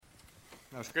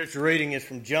Our scripture reading is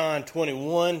from John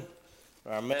 21.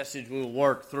 For our message, we'll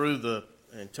work through the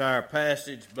entire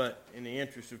passage, but in the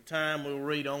interest of time, we'll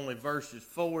read only verses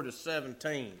 4 to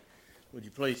 17. Would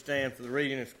you please stand for the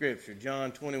reading of scripture?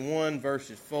 John 21,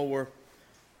 verses 4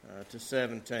 to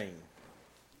 17.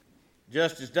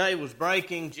 Just as day was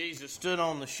breaking, Jesus stood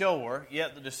on the shore,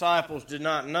 yet the disciples did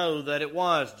not know that it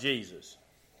was Jesus.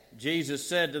 Jesus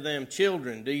said to them,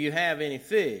 "Children, do you have any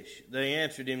fish?" They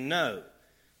answered him, "No."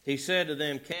 He said to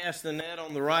them, "Cast the net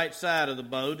on the right side of the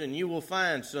boat, and you will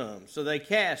find some." So they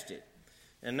cast it,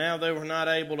 and now they were not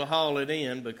able to haul it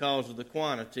in because of the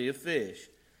quantity of fish.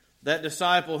 That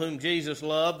disciple whom Jesus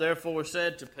loved therefore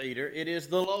said to Peter, "It is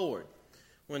the Lord."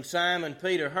 When Simon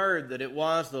Peter heard that it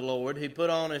was the Lord, he put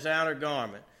on his outer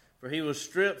garment, for he was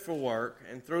stripped for work,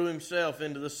 and threw himself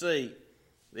into the sea.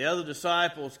 The other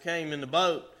disciples came in the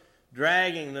boat,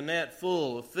 dragging the net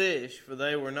full of fish, for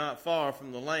they were not far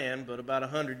from the land, but about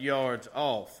 100 yards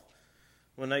off.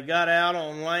 When they got out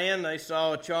on land, they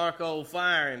saw a charcoal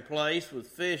fire in place with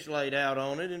fish laid out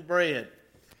on it and bread.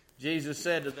 Jesus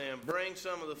said to them, "Bring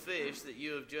some of the fish that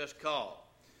you have just caught."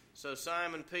 So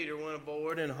Simon Peter went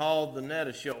aboard and hauled the net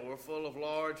ashore full of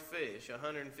large fish,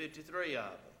 153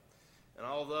 of them. And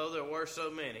although there were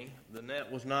so many, the net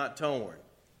was not torn.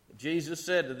 Jesus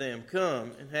said to them,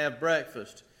 "Come and have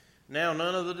breakfast." Now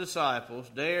none of the disciples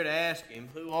dared ask him,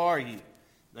 "Who are you?"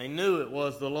 They knew it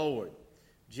was the Lord.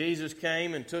 Jesus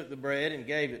came and took the bread and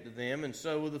gave it to them, and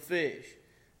so with the fish.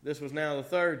 This was now the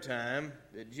third time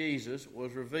that Jesus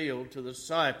was revealed to the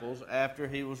disciples after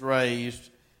he was raised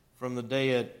from the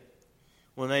dead.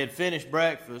 When they had finished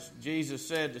breakfast, Jesus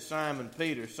said to Simon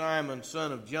Peter, "Simon,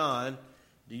 son of John,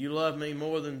 do you love me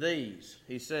more than these?"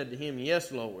 He said to him,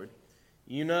 "Yes, Lord.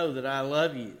 You know that I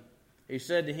love you." He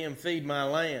said to him, "Feed my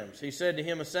lambs." He said to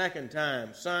him a second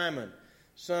time, "Simon,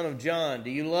 son of John, do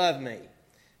you love me?"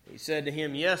 He said to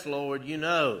him, "Yes, Lord, you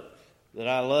know that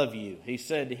I love you." He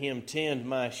said to him, "Tend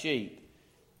my sheep."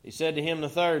 He said to him the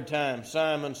third time,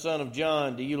 "Simon, son of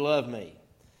John, do you love me?"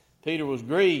 Peter was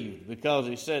grieved because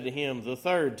he said to him the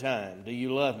third time, "Do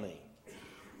you love me?"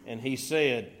 And he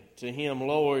said to him,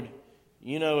 "Lord,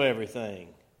 you know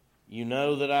everything. You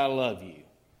know that I love you."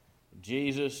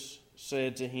 Jesus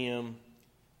said to him,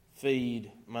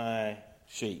 "Feed my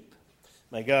sheep."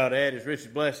 May God add his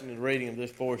richest blessing to the reading of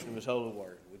this portion of his holy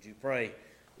word. Would you pray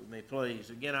with me, please?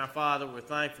 Again, our Father, we're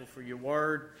thankful for your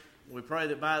word. We pray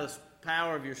that by the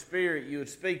power of your Spirit you would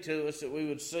speak to us, that we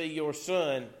would see your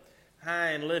Son high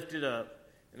and lifted up,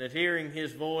 and that hearing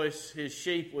his voice, his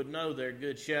sheep would know their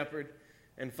good shepherd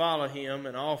and follow him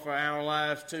and offer our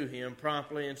lives to him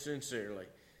promptly and sincerely,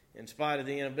 in spite of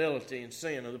the inability and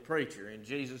sin of the preacher. In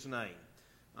Jesus' name,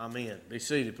 amen. Be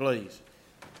seated, please.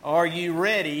 Are you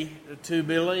ready to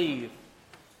believe?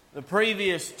 The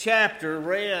previous chapter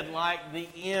read like the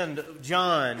end of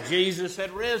John. Jesus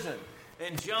had risen,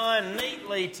 and John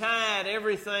neatly tied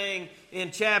everything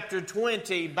in chapter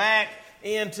 20 back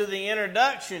into the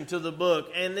introduction to the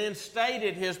book, and then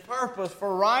stated his purpose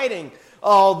for writing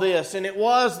all this. And it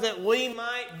was that we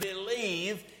might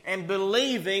believe, and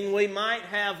believing we might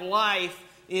have life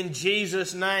in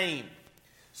Jesus' name.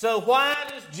 So why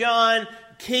does John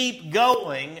keep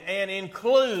going and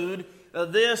include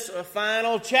this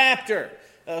final chapter?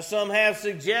 Some have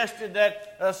suggested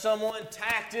that someone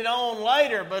tacked it on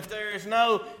later, but there is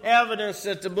no evidence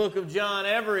that the book of John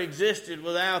ever existed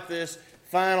without this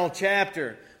final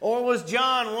chapter. Or was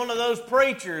John one of those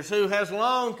preachers who has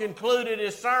long concluded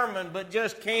his sermon but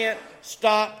just can't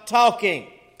stop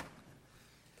talking?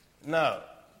 No.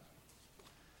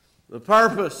 The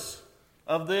purpose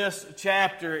of this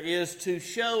chapter is to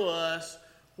show us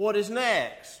what is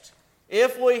next.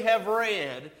 If we have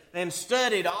read and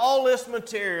studied all this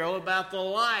material about the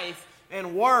life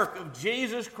and work of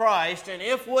Jesus Christ, and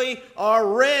if we are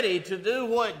ready to do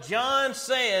what John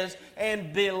says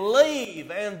and believe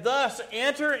and thus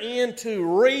enter into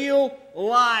real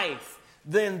life,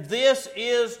 then this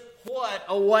is what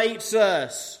awaits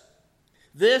us.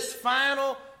 This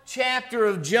final chapter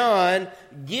of John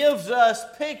gives us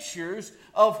pictures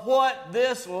of what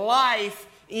this life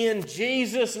in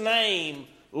Jesus' name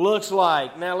looks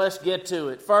like. Now let's get to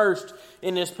it. First,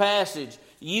 in this passage,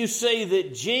 you see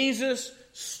that Jesus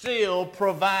still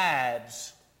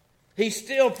provides. He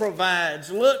still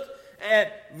provides. Look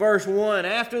at verse 1.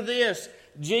 After this,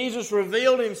 Jesus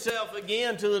revealed himself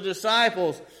again to the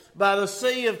disciples by the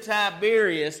Sea of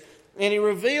Tiberias, and he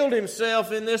revealed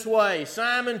himself in this way.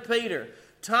 Simon Peter,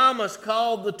 Thomas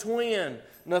called the twin,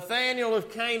 Nathanael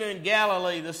of Cana in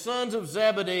Galilee, the sons of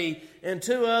Zebedee, and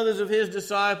two others of his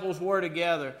disciples were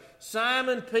together.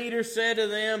 Simon Peter said to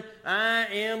them, I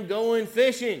am going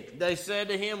fishing. They said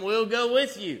to him, we'll go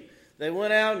with you. They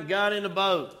went out and got in a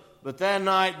boat, but that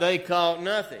night they caught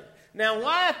nothing. Now,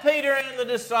 why have Peter and the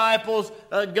disciples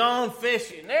gone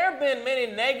fishing? There have been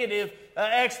many negative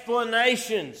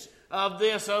explanations of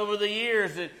this over the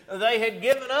years, that they had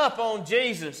given up on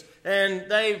Jesus and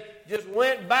they just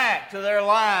went back to their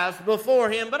lives before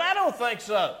him, but I don't think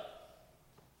so.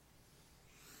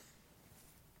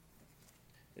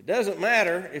 It doesn't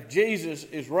matter if Jesus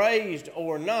is raised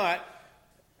or not.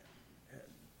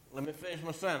 Let me finish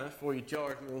my sentence before you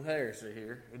charge me with heresy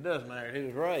here. It doesn't matter if he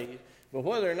was raised, but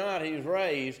whether or not he was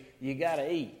raised, you got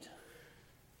to eat.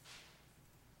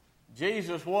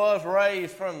 Jesus was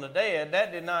raised from the dead.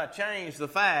 That did not change the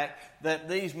fact that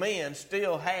these men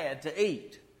still had to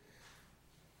eat.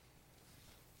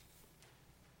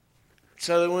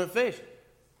 So they went fishing.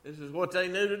 This is what they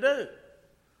knew to do.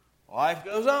 Life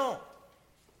goes on.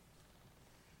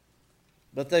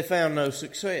 But they found no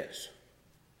success.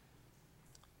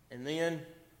 And then,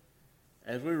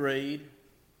 as we read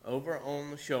over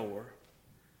on the shore,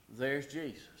 there's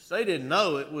Jesus. They didn't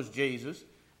know it was Jesus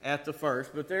at the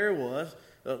first, but there it was.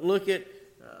 Look at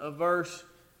verse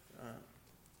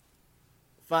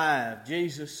 5.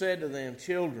 Jesus said to them,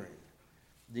 children,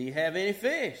 do you have any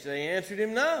fish? They answered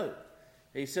him, no.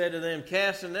 He said to them,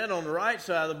 cast the net on the right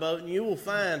side of the boat, and you will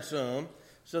find some.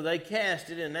 So they cast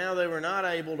it, and now they were not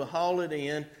able to haul it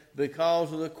in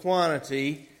because of the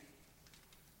quantity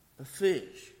of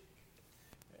fish.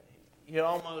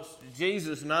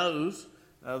 Jesus knows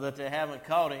that they haven't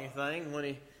caught anything.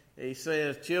 When he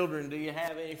says, children, do you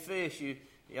have any fish? You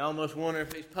almost wonder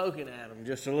if he's poking at them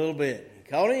just a little bit. You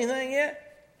caught anything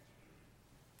yet?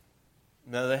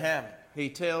 No, they haven't. He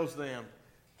tells them,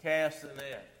 cast the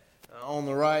net on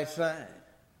the right side,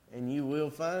 and you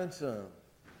will find some.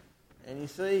 And you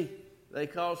see, they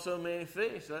caught so many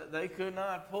fish that they could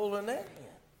not pull the net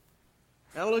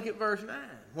in. Now look at verse 9.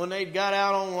 When they got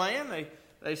out on land,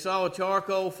 they saw a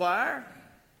charcoal fire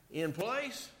in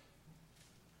place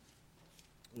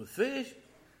with fish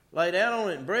laid out on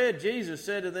it and bread. Jesus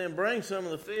said to them, bring some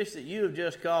of the fish that you have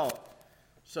just caught.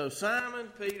 So Simon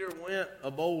Peter went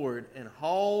aboard and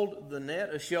hauled the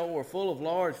net ashore full of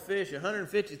large fish,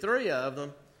 153 of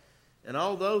them. And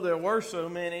although there were so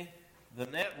many, the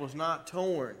net was not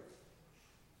torn.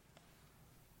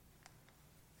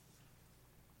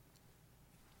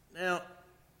 Now,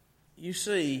 you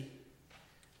see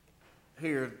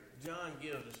here, John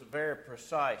gives us a very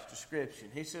precise description.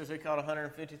 He says they caught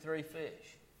 153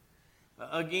 fish.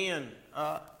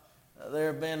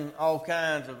 There have been all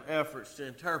kinds of efforts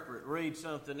to read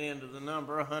something into the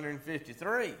number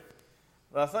 153.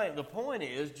 But I think the point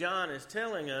is, John is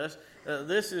telling us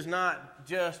this is not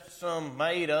just some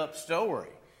made-up story.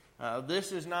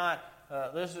 This is not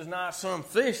some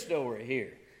fish story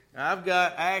here. Now, I've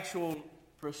got actual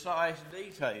precise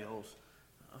details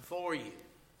for you.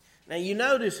 Now, you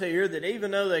notice here that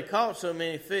even though they caught so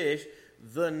many fish,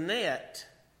 the net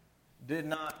did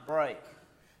not break.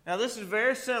 Now, this is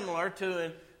very similar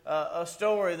to a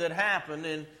story that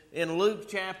happened in Luke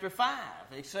chapter 5,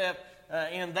 except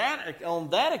on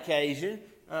that occasion,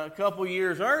 a couple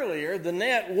years earlier, the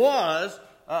net was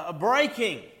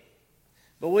breaking.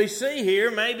 But we see here,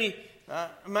 maybe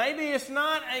it's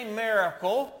not a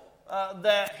miracle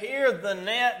that here the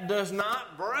net does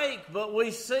not break, but we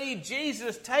see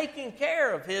Jesus taking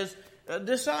care of his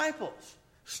disciples.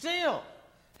 Still,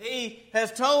 he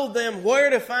has told them where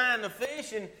to find the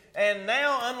fish, and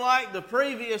now, unlike the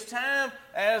previous time,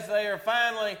 as they are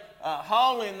finally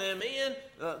hauling them in,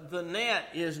 the net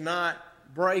is not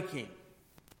breaking.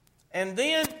 And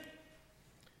then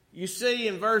you see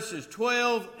in verses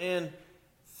 12 and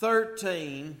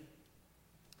 13,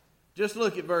 just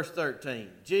look at verse 13.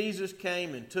 Jesus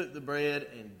came and took the bread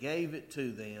and gave it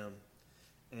to them,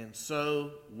 and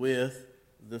so with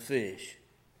the fish.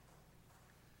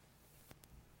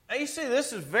 Now you see,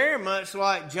 this is very much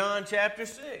like John chapter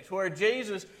 6, where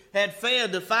Jesus had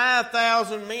fed the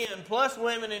 5,000 men, plus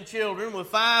women and children, with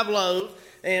 5 loaves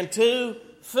and 2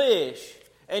 fish.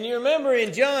 And you remember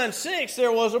in John 6,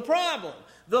 there was a problem.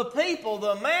 The people,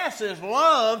 the masses,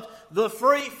 loved the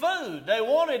free food. They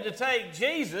wanted to take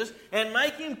Jesus and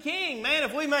make him king. Man,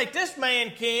 if we make this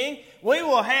man king, we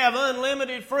will have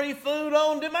unlimited free food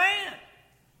on demand.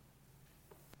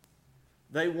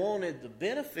 They wanted the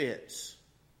benefits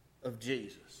of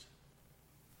Jesus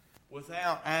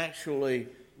without actually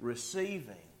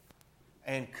receiving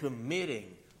and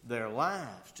committing their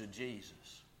lives to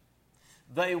Jesus.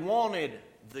 They wanted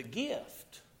the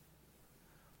gift,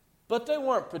 but they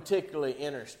weren't particularly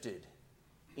interested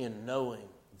in knowing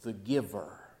the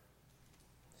giver.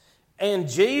 And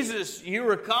Jesus, you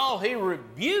recall, he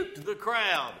rebuked the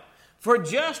crowd for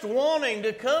just wanting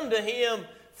to come to him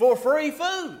for free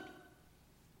food.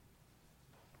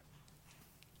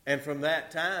 And from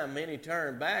that time, many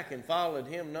turned back and followed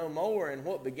him no more. And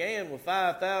what began with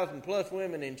 5,000 plus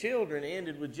women and children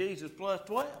ended with Jesus plus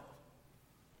 12.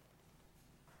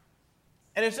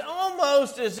 And it's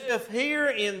almost as if here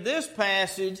in this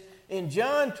passage, in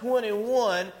John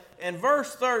 21 and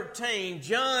verse 13,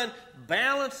 John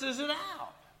balances it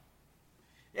out.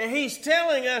 And he's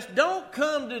telling us, don't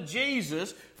come to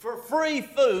Jesus for free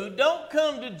food. Don't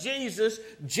come to Jesus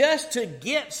just to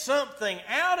get something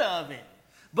out of him.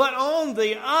 But on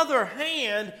the other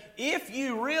hand, if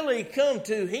you really come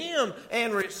to him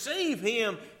and receive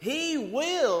him, he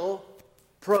will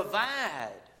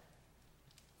provide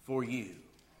for you.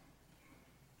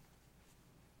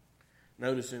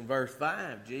 Notice in verse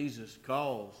 5, Jesus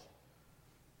calls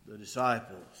the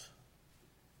disciples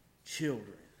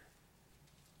children.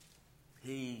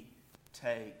 He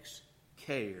takes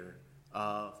care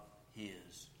of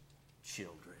his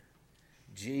children.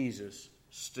 Jesus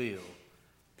still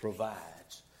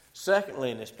provides. Secondly,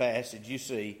 in this passage, you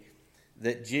see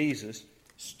that Jesus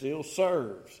still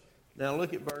serves. Now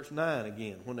look at verse 9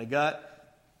 again. When they got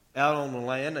out on the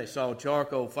land, they saw a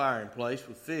charcoal fire in place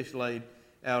with fish laid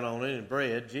out on it and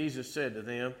bread. Jesus said to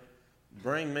them,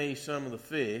 "Bring me some of the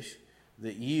fish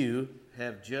that you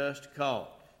have just caught."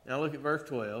 Now look at verse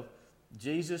 12.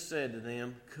 Jesus said to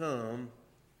them, "Come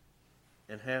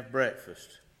and have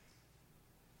breakfast."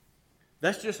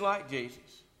 That's just like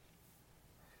Jesus.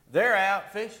 They're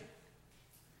out fishing.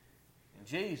 And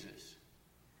Jesus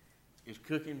is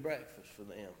cooking breakfast for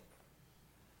them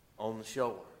on the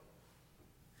shore.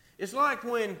 It's like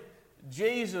when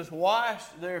Jesus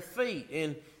washed their feet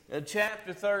in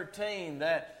chapter 13,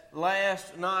 that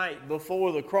last night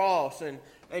before the cross.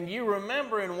 And you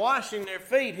remember in washing their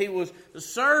feet, he was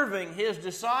serving his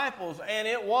disciples, and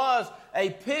it was a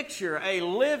picture, a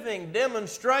living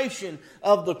demonstration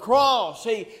of the cross.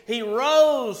 He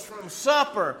rose from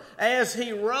supper as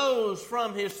he rose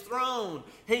from his throne.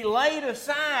 He laid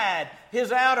aside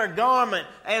his outer garment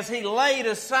as he laid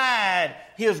aside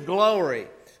his glory.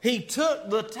 He took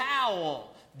the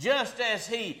towel just as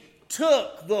he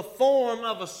took the form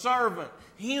of a servant,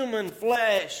 human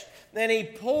flesh. Then he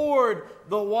poured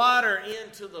the water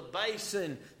into the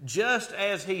basin just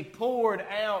as he poured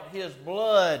out his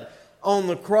blood on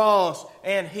the cross.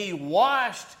 And he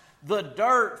washed the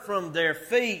dirt from their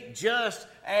feet just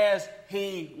as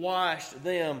he washed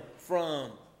them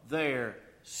from their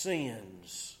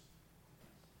sins.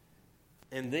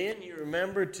 And then you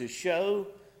remember, to show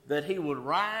that he would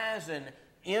rise and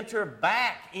enter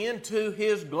back into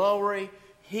his glory,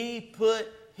 he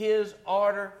put his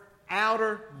outer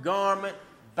garment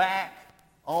back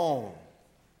on.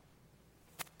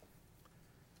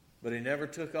 But he never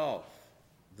took off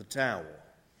the towel.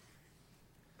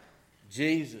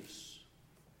 Jesus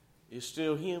is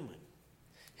still human.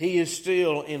 He is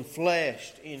still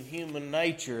enfleshed in human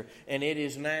nature, and it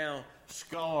is now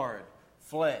scarred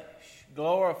flesh,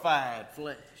 glorified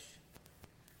flesh,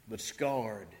 but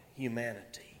scarred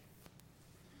humanity.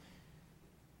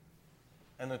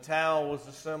 And the towel was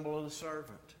the symbol of the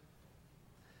servant.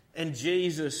 And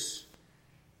Jesus,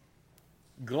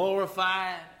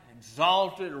 glorified,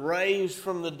 exalted, raised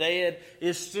from the dead,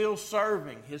 is still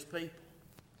serving his people.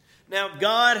 Now,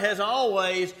 God has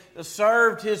always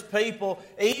served his people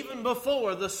even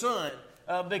before the Son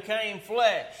became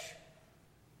flesh.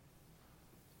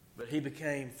 But he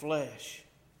became flesh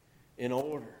in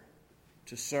order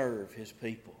to serve his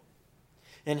people.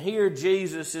 And here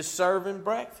Jesus is serving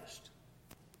breakfast.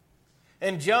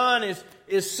 And John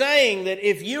is saying that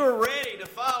if you are ready to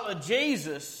follow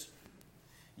Jesus,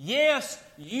 yes,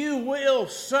 you will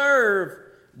serve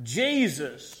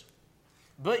Jesus,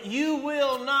 but you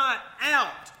will not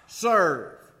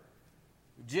out-serve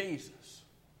Jesus.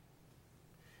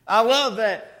 I love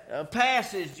that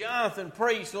passage Jonathan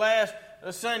preached last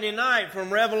Sunday night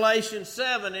from Revelation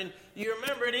 7. And you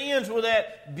remember it ends with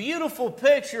that beautiful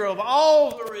picture of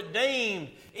all the redeemed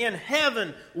in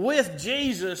heaven with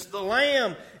Jesus, the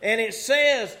Lamb. And it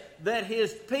says that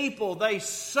his people, they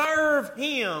serve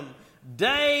him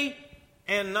day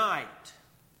and night.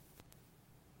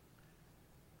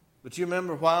 But you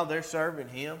remember, while they're serving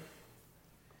him,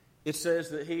 it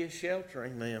says that he is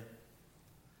sheltering them.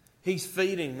 He's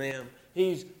feeding them.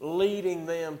 He's leading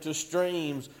them to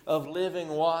streams of living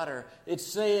water. It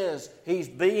says He's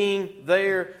being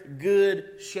their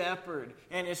good shepherd.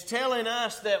 And it's telling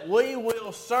us that we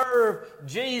will serve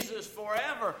Jesus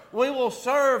forever. We will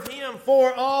serve Him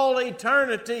for all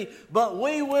eternity, but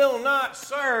we will not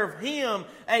serve Him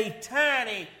a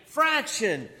tiny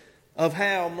fraction of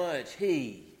how much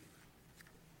He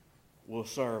will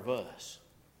serve us.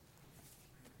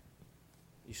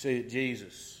 You see that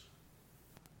Jesus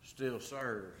still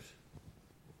serves,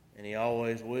 and He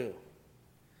always will.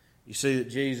 You see that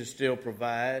Jesus still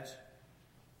provides.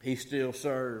 He still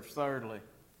serves. Thirdly,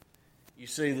 you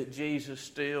see that Jesus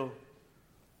still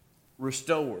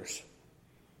restores.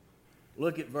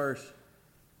 Look at verse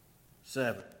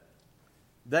 7.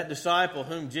 That disciple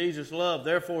whom Jesus loved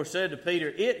therefore said to Peter,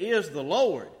 "It is the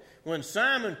Lord." When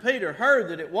Simon Peter heard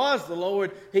that it was the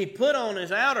Lord, he put on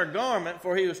his outer garment,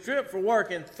 for he was stripped for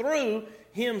work, and threw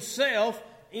himself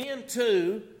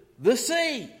into the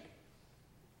sea.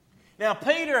 Now,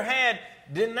 Peter had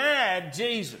denied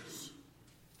Jesus.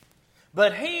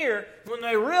 But here, when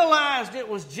they realized it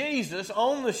was Jesus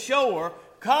on the shore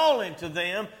calling to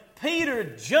them, Peter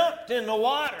jumped in the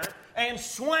water and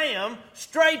swam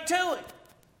straight to Him.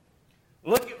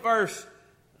 Look at verse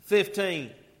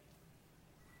 15.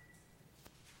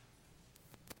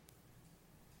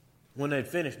 When they'd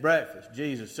finished breakfast,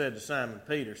 Jesus said to Simon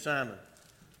Peter, "Simon,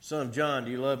 son of John,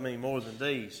 do you love me more than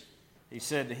these?" He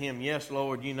said to him, "Yes,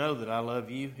 Lord, you know that I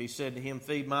love you." He said to him,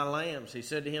 "Feed my lambs." He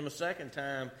said to him a second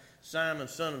time, "Simon,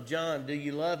 son of John, do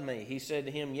you love me?" He said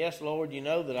to him, "Yes, Lord, you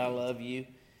know that I love you."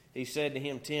 He said to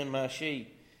him, "Tend my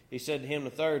sheep." He said to him the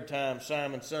third time,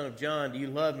 "Simon, son of John, do you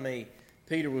love me?"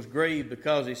 Peter was grieved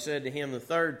because he said to him the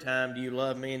third time, "Do you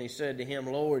love me?" And he said to him,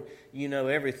 "Lord, you know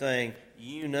everything.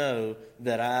 You know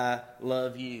that I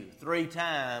love you." 3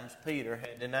 times Peter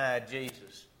had denied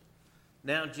Jesus.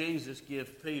 Now Jesus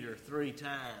gives Peter 3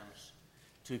 times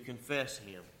to confess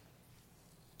Him.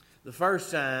 The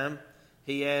first time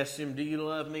He asked him, "Do you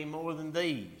love me more than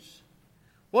these?"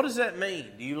 What does that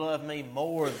mean? Do you love me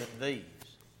more than these?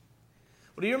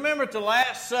 Well, do you remember at the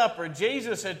Last Supper,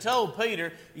 Jesus had told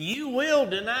Peter, "You will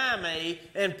deny me."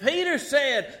 And Peter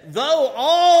said, "Though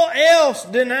all else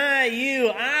deny you,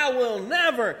 I will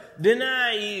never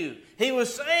deny you." He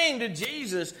was saying to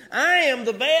Jesus, "I am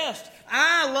the best.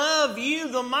 I love you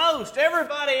the most.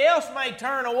 Everybody else may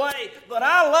turn away, but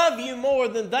I love you more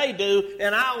than they do,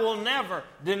 and I will never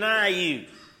deny you."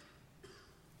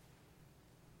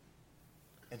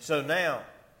 And so now,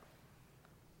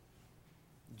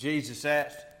 Jesus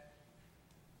asked,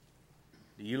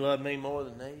 "Do you love me more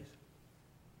than these?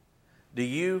 Do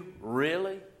you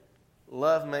really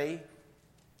love me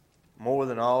more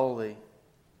than all the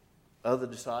other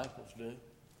disciples do?"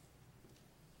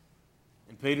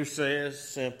 And Peter says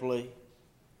simply,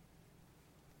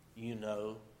 "You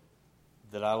know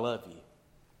that I love you."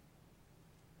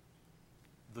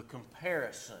 The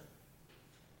comparison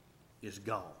is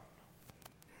gone.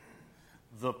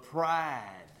 The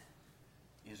pride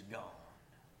is gone.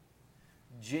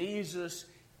 Jesus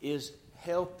is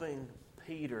helping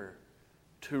Peter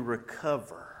to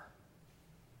recover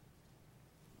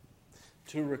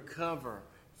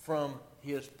from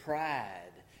his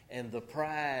pride, and the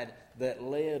pride that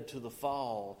led to the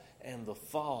fall, and the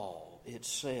fall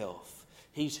itself.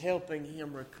 He's helping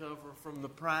him recover from the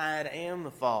pride and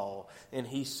the fall. And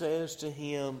he says to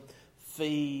him,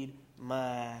 "Feed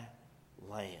my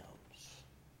lambs."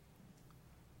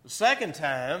 The second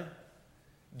time,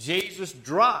 Jesus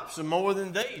drops some more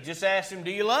than these. Just asks him,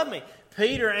 "Do you love me?"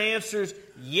 Peter answers,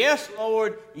 "Yes,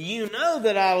 Lord, you know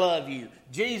that I love you."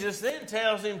 Jesus then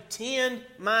tells him, "Tend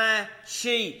my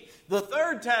sheep." The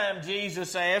third time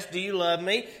Jesus asked, "Do you love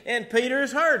me?" And Peter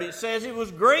has heard. It says he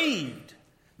was grieved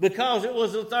because it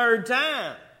was the third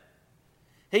time.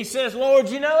 He says, "Lord,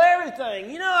 you know everything.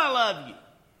 You know I love you."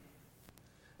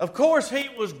 Of course, he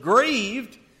was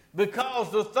grieved because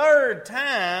the third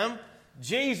time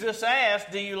Jesus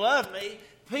asked, "Do you love me?"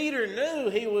 Peter knew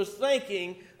he was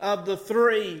thinking of the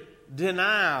 3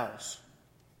 denials.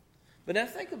 But now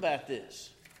think about this.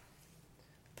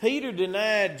 Peter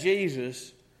denied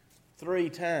Jesus 3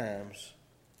 times.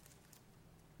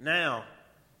 Now,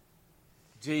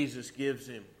 Jesus gives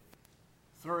him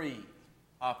 3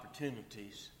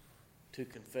 opportunities to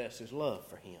confess his love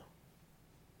for him.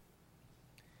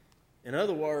 In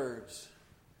other words,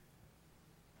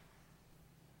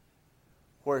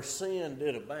 where sin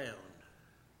did abound,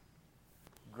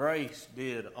 grace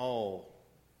did all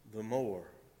the more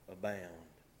abound.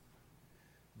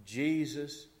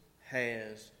 Jesus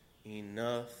has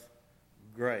enough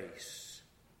grace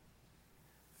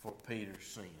for Peter's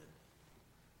sin.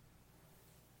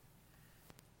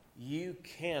 you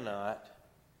cannot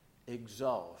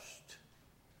exhaust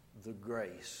the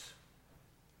grace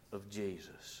of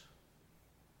Jesus.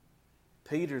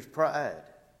 Peter's pride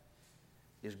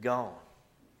is gone.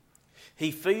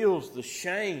 He feels the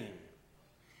shame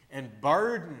and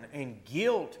burden and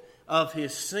guilt of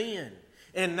his sin.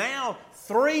 And now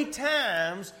 3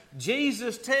 times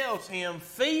Jesus tells him,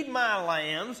 feed my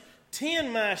lambs,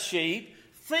 tend my sheep,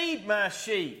 feed my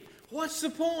sheep. What's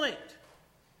the point?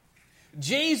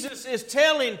 Jesus is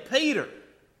telling Peter,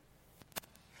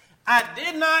 I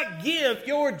did not give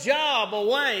your job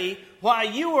away while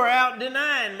you were out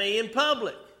denying me in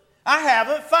public. I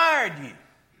haven't fired you.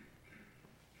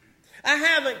 I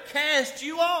haven't cast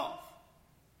you off.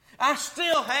 I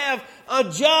still have a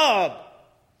job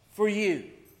for you.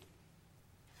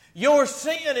 Your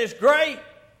sin is great,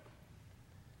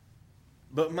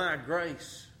 but my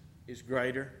grace is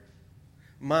greater.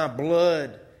 My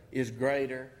blood is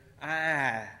greater.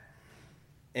 I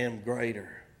am greater.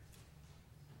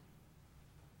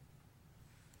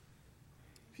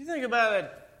 If you think about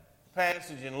that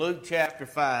passage in Luke chapter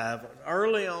 5,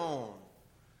 early on,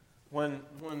 when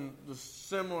the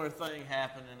similar thing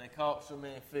happened and they caught so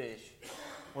many fish,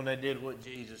 when they did what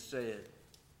Jesus said.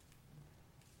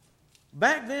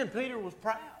 Back then, Peter was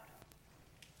proud.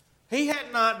 He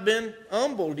had not been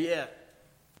humbled yet.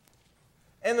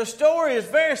 And the story is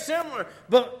very similar.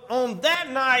 But on that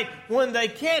night, when they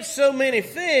catch so many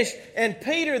fish, and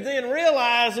Peter then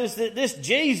realizes that this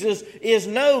Jesus is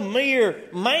no mere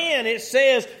man, it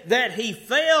says that he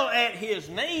fell at his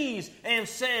knees and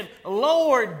said,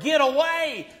 Lord, get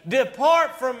away.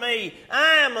 Depart from me.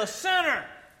 I am a sinner.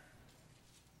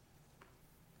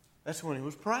 That's when he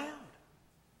was proud.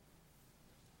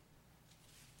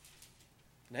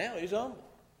 Now he's humble.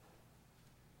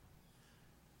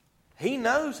 He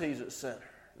knows he's a sinner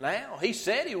now. He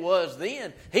said he was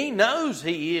then. He knows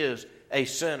he is a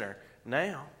sinner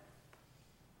now.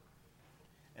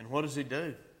 And what does he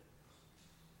do?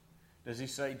 Does he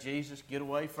say, Jesus, get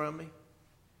away from me?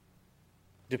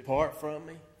 Depart from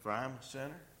me, for I'm a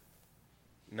sinner?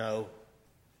 No.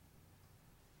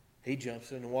 He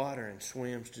jumps in the water and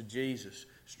swims to Jesus,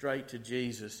 straight to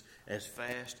Jesus, as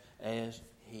fast as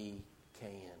he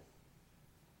can.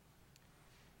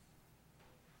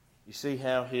 You see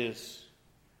how his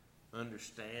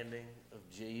understanding of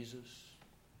Jesus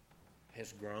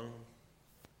has grown?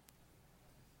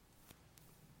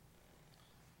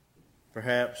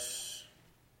 Perhaps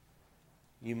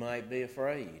you might be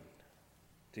afraid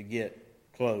to get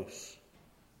close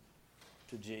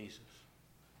to Jesus.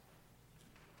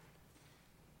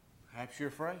 Perhaps you're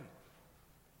afraid.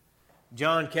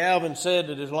 John Calvin said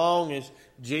that as long as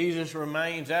Jesus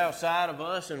remains outside of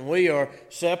us and we are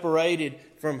separated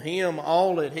from Him,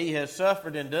 all that He has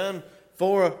suffered and done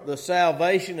for the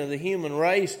salvation of the human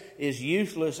race is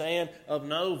useless and of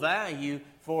no value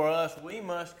for us. We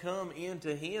must come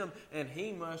into Him and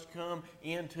He must come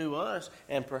into us.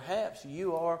 And perhaps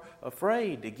you are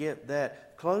afraid to get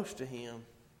that close to Him.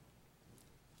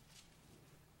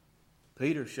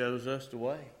 Peter shows us the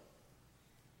way.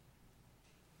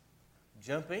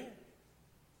 Jump in.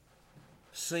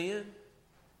 Sin,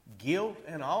 guilt,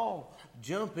 and all.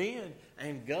 Jump in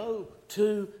and go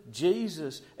to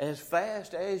Jesus as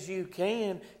fast as you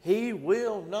can. He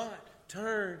will not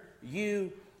turn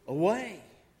you away.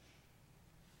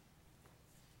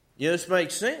 Yeah, this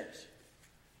makes sense.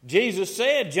 Jesus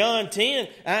said, John 10,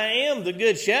 I am the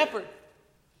good shepherd.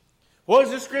 What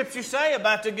does the scripture say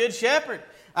about the good shepherd?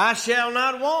 I shall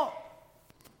not want.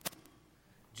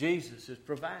 Jesus is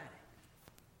providing.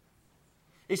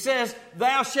 He says,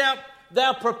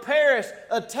 thou preparest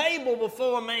a table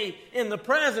before me in the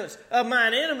presence of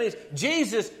mine enemies.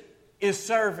 Jesus is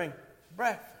serving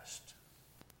breakfast.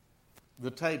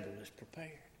 The table is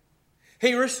prepared.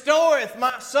 He restoreth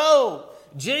my soul.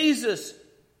 Jesus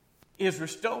is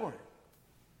restoring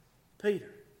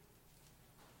Peter.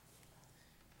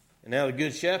 And now the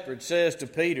good shepherd says to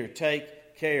Peter,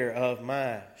 take care of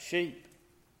my sheep.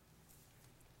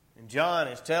 And John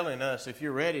is telling us, if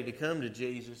you're ready to come to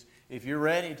Jesus, if you're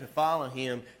ready to follow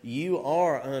Him, you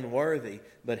are unworthy,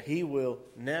 but He will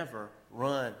never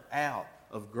run out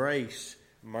of grace,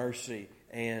 mercy,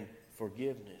 and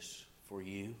forgiveness for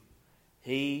you.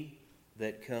 He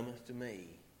that cometh to me,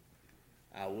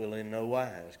 I will in no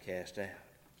wise cast out.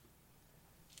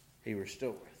 He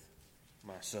restoreth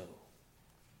my soul.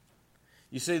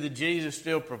 You see that Jesus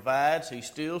still provides, He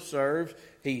still serves,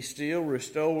 He still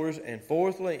restores, and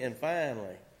fourthly and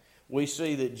finally, we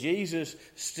see that Jesus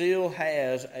still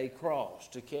has a cross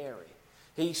to carry.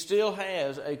 He still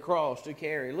has a cross to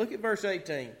carry. Look at verse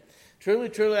 18. Truly,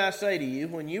 truly, I say to you,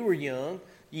 when you were young,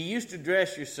 You used to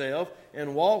dress yourself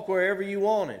and walk wherever you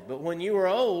wanted. But when you are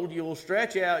old, you will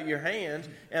stretch out your hands,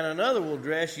 and another will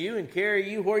dress you and carry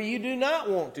you where you do not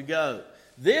want to go.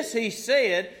 This he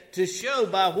said to show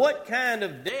by what kind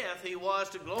of death he was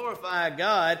to glorify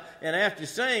God. And after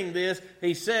saying this,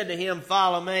 he said to him,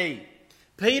 "Follow me."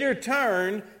 Peter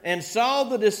turned and saw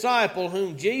the disciple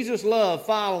whom Jesus loved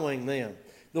following them,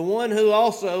 the one who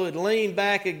also had leaned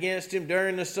back against him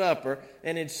during the supper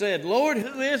and had said, "Lord,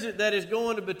 who is it that is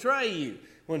going to betray you?"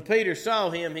 When Peter saw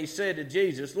him, he said to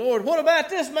Jesus, "Lord, what about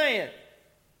this man?"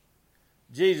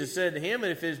 Jesus said to him,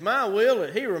 "If it is my will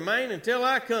that he remain until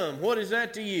I come, what is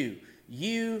that to you?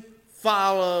 You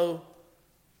follow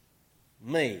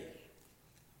me."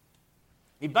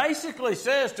 He basically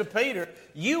says to Peter,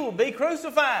 you will be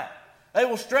crucified. They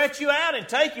will stretch you out and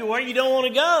take you where you don't want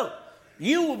to go.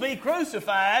 You will be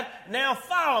crucified. Now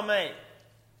follow me.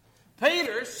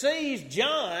 Peter sees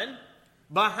John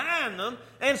behind them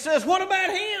and says, "What about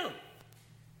him?"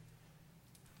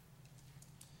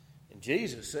 And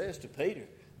Jesus says to Peter,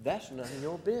 "That's none of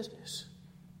your business.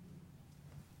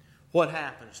 What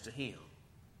happens to him?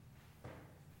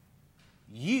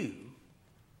 You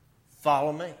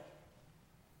follow me."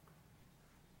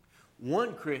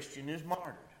 One Christian is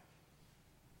martyred.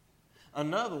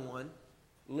 Another one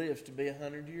lives to be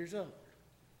 100 years old.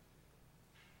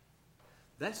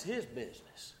 That's his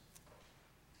business,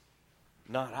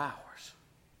 not ours.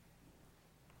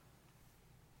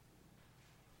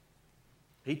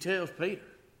 He tells Peter,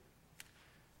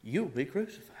 you'll be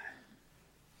crucified.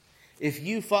 If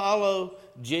you follow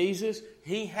Jesus,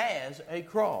 he has a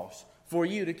cross for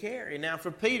you to carry. Now,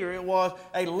 for Peter, it was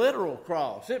a literal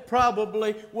cross. It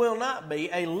probably will not be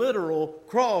a literal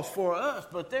cross for us,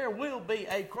 but there will be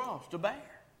a cross to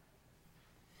bear.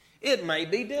 It may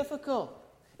be difficult.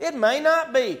 It may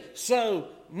not be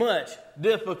so much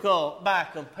difficult by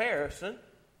comparison,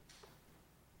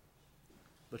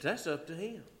 but that's up to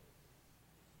him.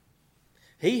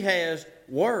 He has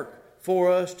work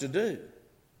for us to do.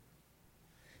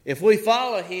 If we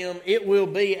follow him, it will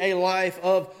be a life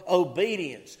of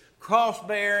obedience,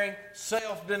 cross-bearing,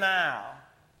 self-denial,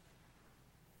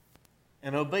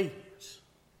 and obedience.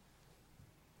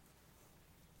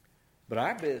 But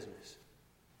our business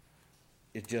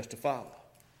is just to follow.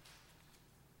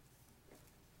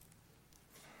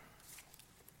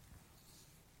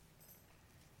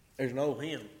 There's an old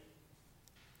hymn. It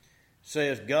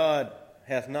says, God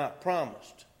hath not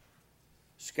promised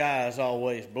skies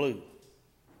always blue,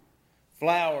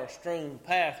 flower-strewn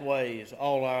pathways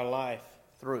all our life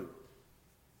through.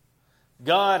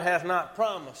 God hath not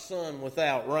promised sun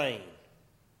without rain,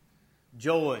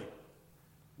 joy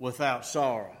without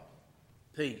sorrow,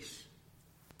 peace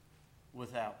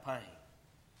without pain.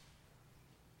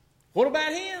 What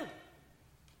about him?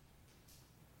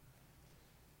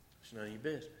 It's none of your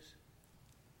business.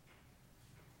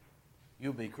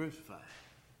 You'll be crucified,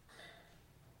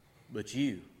 but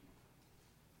you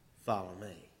follow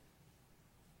me.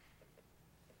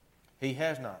 He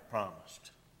has not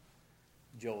promised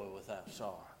joy without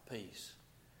sorrow, peace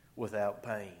without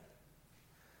pain.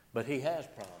 But he has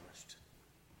promised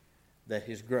that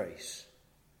his grace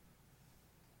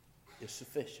is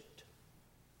sufficient.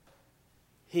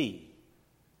 He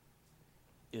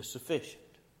is sufficient.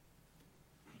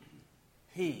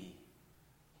 He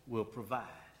will provide.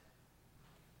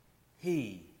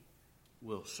 He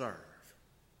will serve.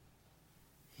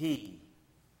 He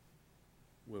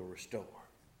will restore.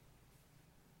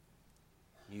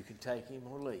 You can take him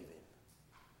or leave him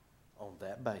on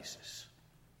that basis.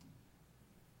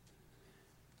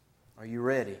 Are you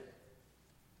ready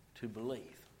to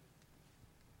believe?